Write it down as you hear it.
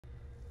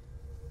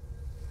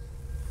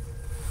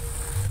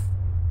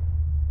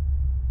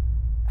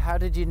How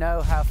did you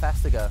know how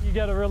fast to go? You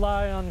got to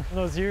rely on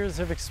those years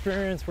of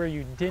experience where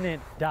you didn't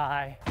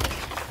die.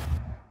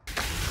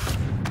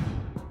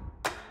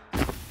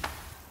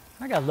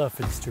 I got love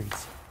for the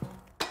streets.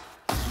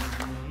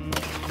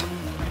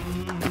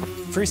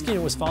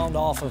 Freeskiing was found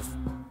off of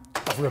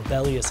a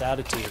rebellious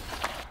attitude,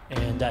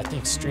 and I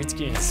think street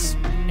skiing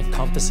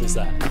encompasses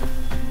that.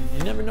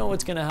 You never know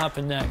what's gonna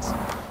happen next.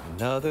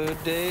 Another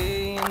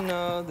day,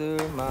 another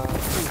mile.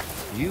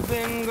 You've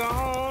been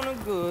gone a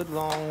good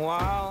long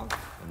while.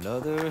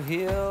 Another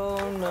hill,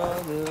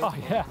 another. Oh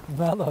yeah,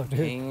 mellow, dude.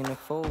 Can't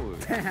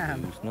afford to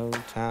lose no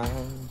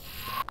time.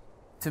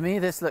 To me,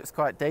 this looks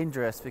quite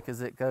dangerous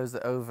because it goes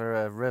over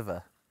a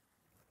river.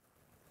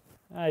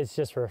 It's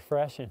just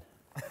refreshing.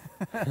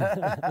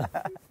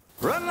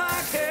 Run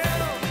like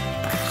hell.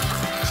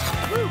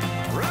 Woo.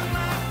 Run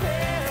like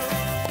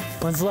hell.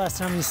 When's the last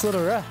time you slid a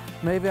rut?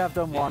 Maybe I've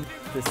done one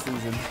this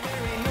season. No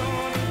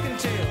one can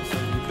tell, so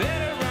you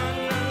better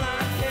run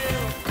like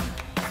hell.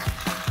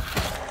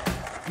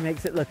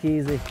 Makes it look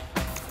easy.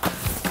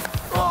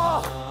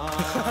 Oh!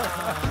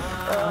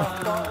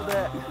 Bottled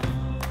it.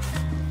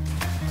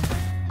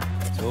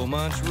 So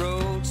much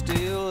road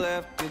still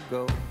left to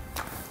go.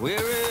 Where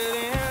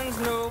it ends,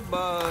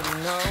 nobody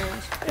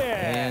knows.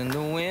 Yeah. And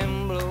the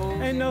wind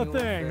blows. Ain't no in your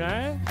thing, face.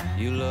 right?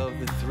 You love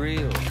the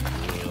thrill,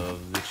 you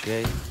love the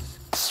chase.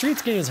 Street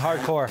skiing is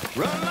hardcore.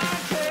 Run like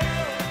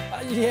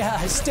hell. Yeah,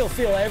 I still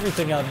feel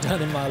everything I've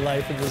done in my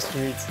life in the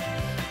streets.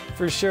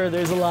 For sure,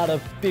 there's a lot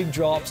of big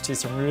drops to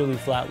some really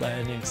flat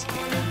landings. You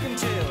can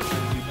tell, so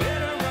you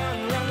better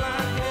run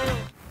like hell.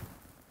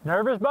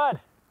 Nervous, bud?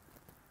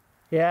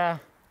 Yeah.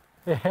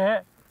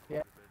 Yeah.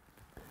 Yeah.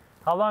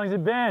 How long has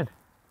it been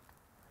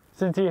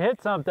since you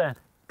hit something?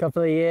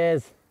 Couple of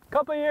years.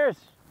 Couple years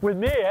with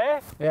me,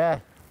 eh? Yeah.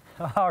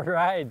 All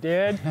right,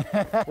 dude.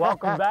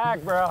 Welcome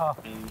back, bro.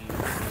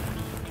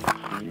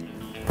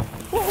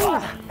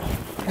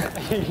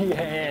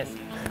 Yes,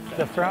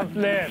 the front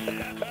flip.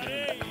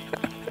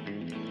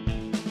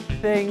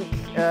 I think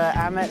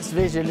Ahmet's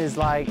vision is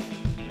like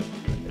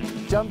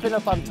jumping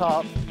up on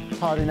top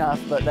hard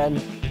enough, but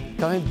then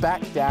coming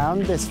back down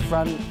this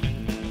front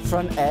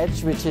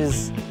edge, which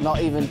is not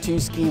even 2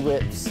 ski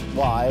whips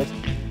wide,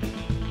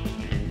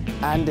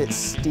 and it's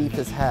steep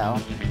as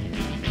hell.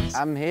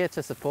 I'm here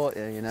to support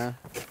you, you know,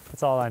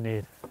 That's all I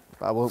need.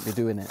 but I won't be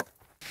doing it.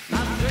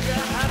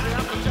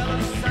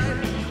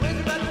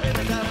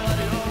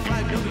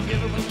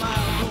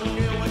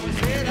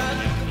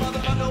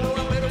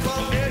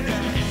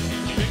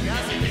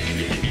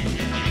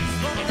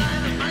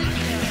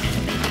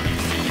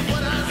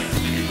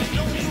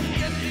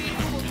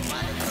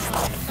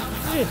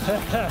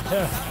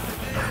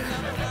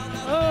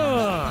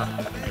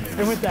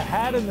 And with the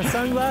hat and the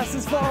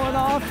sunglasses falling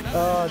off,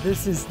 oh,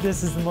 this is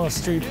the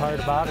most street part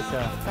about it, though.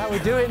 How we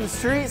do it in the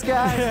streets,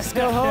 guys. Let's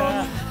go home.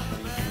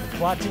 Yeah.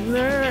 Watch and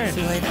learn.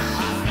 See you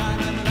later.